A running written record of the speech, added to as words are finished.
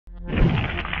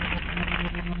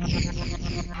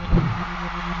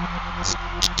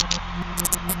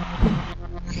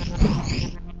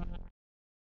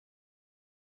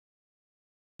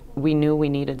We knew we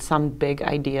needed some big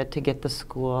idea to get the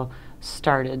school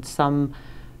started, some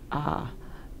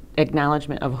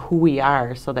acknowledgement of who we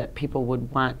are so that people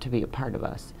would want to be a part of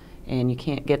us. And you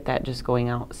can't get that just going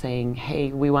out saying,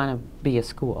 hey, we want to be a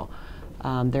school.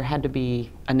 There had to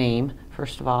be a name,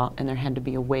 first of all, and there had to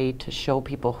be a way to show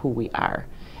people who we are.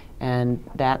 And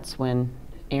that's when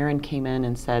Aaron came in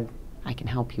and said, I can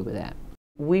help you with that.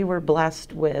 We were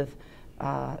blessed with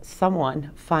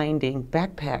someone finding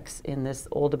backpacks in this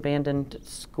old abandoned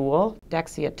school.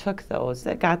 Dexia took those,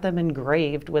 that got them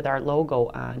engraved with our logo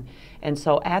on. And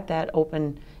so at that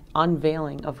open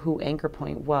unveiling of who Anchor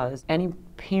Point was, any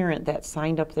parent that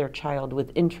signed up their child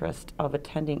with interest of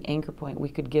attending Anchor Point, we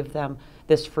could give them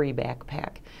this free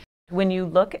backpack. When you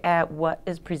look at what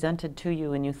is presented to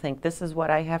you and you think, this is what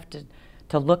I have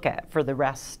to look at for the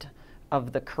rest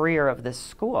of the career of this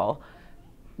school,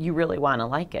 you really want to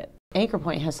like it. Anchor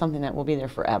Point has something that will be there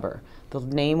forever. The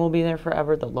name will be there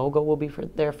forever, the logo will be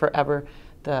there forever,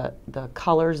 the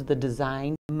colors, the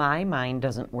design. My mind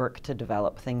doesn't work to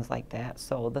develop things like that,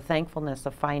 so the thankfulness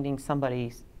of finding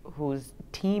somebody whose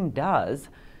team does,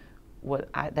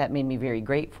 that made me very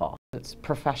grateful. It's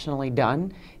professionally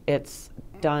done, it's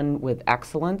done with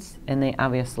excellence, and they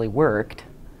obviously worked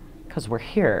because we're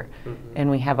here and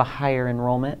we have a higher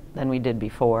enrollment than we did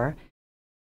before.